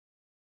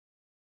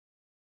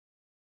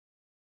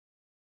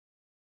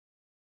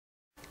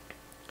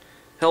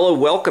Hello,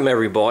 welcome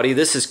everybody.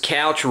 This is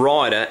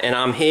Couchrider and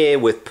I'm here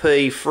with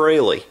P.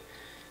 Freelea.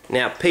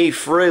 Now P.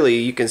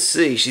 Freelea, you can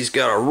see she's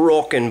got a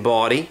rocking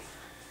body,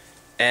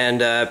 and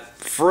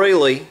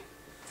Freelea,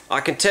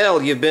 I can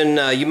tell you've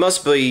been you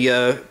must be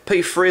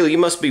P. Freelea, you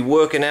must be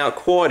working out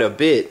quite a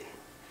bit.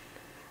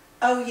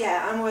 Oh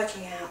yeah, I'm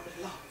working out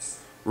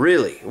lots.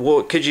 Really?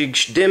 Well, could you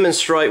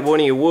demonstrate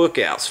one of your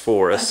workouts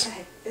for us?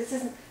 Okay,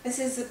 this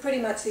is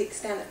pretty much the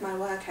extent of my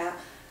workout.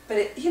 But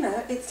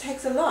it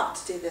takes a lot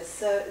to do this,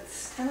 so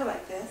it's kind of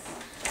like this.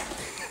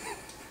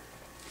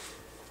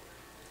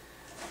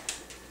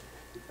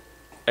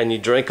 And you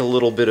drink a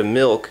little bit of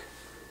milk.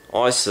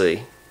 I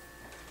see.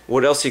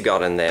 What else you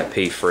got in there,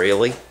 P.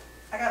 Freelea?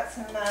 I got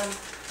some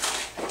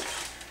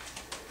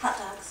hot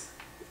dogs.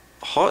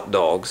 Hot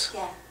dogs?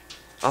 Yeah.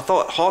 I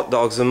thought hot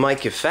dogs would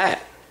make you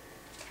fat.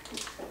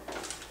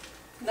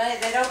 No,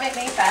 they don't make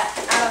me fat.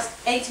 I lost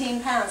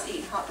 18 pounds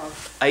eating hot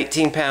dogs.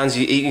 18 pounds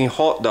you eating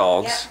hot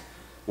dogs? Yep.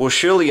 Well,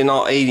 surely you're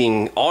not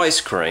eating ice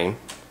cream.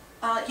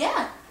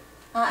 Yeah,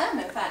 I am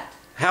in fact.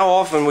 How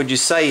often would you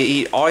say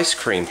you eat ice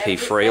cream, P.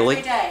 Freelea?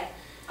 Every day.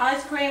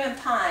 Ice cream and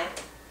pie.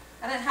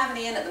 I don't have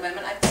any in at the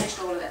moment. I finished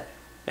all of it.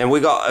 And we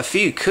got a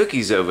few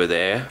cookies over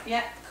there.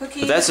 Yeah,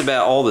 cookies. But that's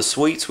about all the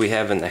sweets we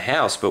have in the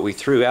house, but we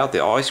threw out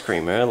the ice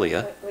cream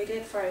earlier. We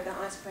did throw the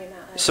ice cream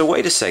out earlier. So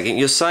wait a second,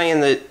 you're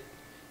saying that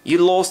you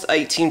lost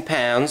 18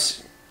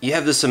 pounds, you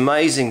have this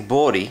amazing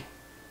body,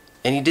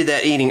 and you did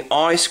that eating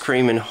ice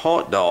cream and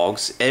hot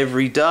dogs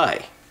every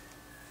day.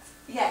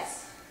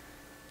 Yes.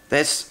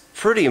 That's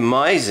pretty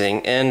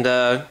amazing, and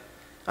I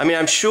mean,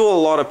 I'm sure a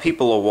lot of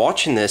people are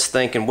watching this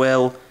thinking,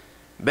 well,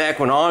 back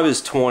when I was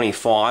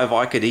 25,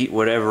 I could eat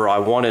whatever I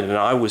wanted and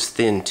I was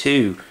thin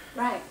too.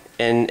 Right.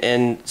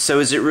 And so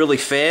is it really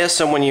fair,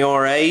 someone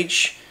your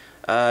age,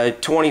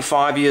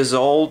 25 years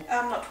old?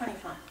 I'm not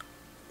 25.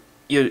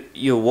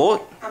 You're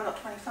what? I'm not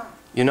 25.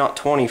 You're not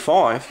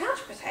 25? Couch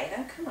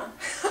potato, come on.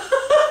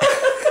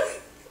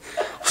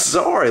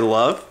 Sorry,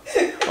 love.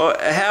 Well,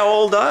 how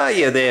old are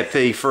you there,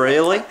 P.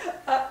 Freelea?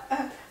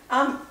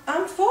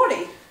 I'm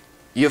 40.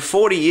 You're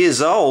 40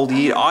 years old,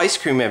 you eat ice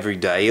cream every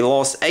day, you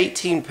lost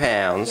 18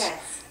 pounds.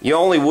 Yes. Your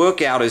only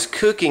workout is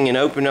cooking and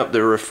open up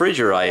the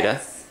refrigerator.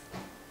 Yes.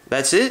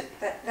 That's it?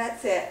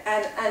 That's it.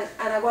 And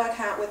I work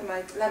out with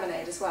my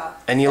lemonade as well.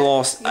 And you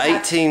lost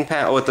 18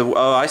 pounds with the,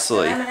 oh, I see.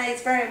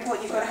 Lemonade's very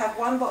important. You've got to have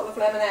one bottle of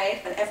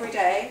lemonade, and every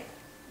day,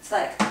 it's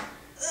like...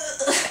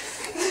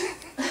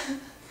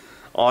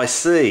 I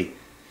see.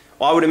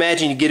 I would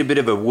imagine you get a bit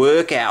of a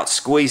workout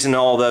squeezing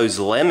all those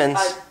lemons.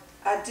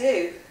 I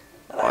do.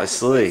 I like to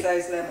squeeze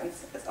those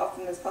lemons as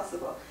often as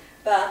possible.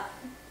 But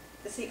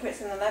the secret's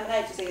in the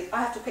lemonade, you see.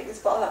 I have to pick this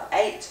bottle up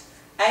eight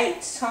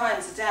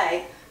times a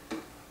day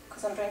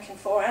because I'm drinking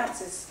 4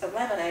 ounces of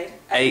lemonade.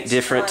 8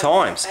 different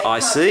times. I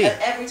see. And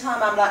every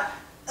time I'm like...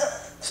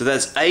 So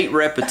that's 8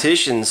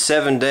 repetitions,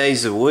 7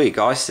 days a week.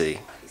 I see.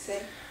 You see?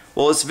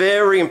 Well, it's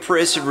very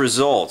impressive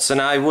results, and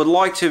I would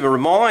like to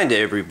remind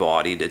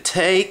everybody to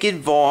take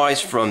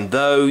advice from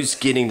those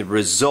getting the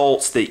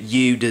results that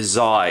you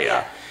desire.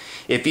 Yeah.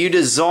 If you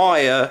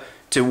desire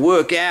to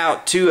work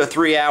out 2 or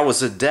 3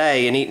 hours a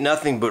day and eat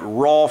nothing but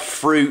raw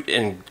fruit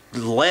and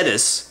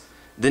lettuce,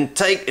 then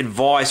take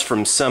advice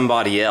from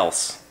somebody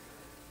else.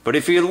 But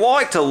if you'd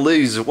like to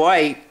lose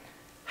weight,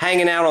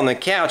 hanging out on the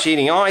couch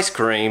eating ice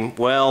cream,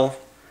 well,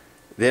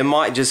 there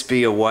might just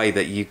be a way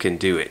that you can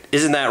do it.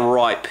 Isn't that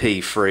right, P.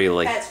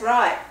 Freelea? That's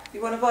right.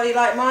 You want a body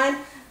like mine?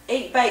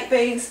 Eat baked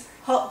beans,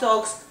 hot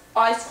dogs,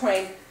 ice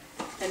cream,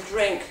 and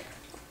drink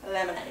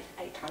lemonade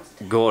 8 times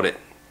a day. Got it.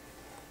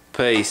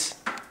 Peace.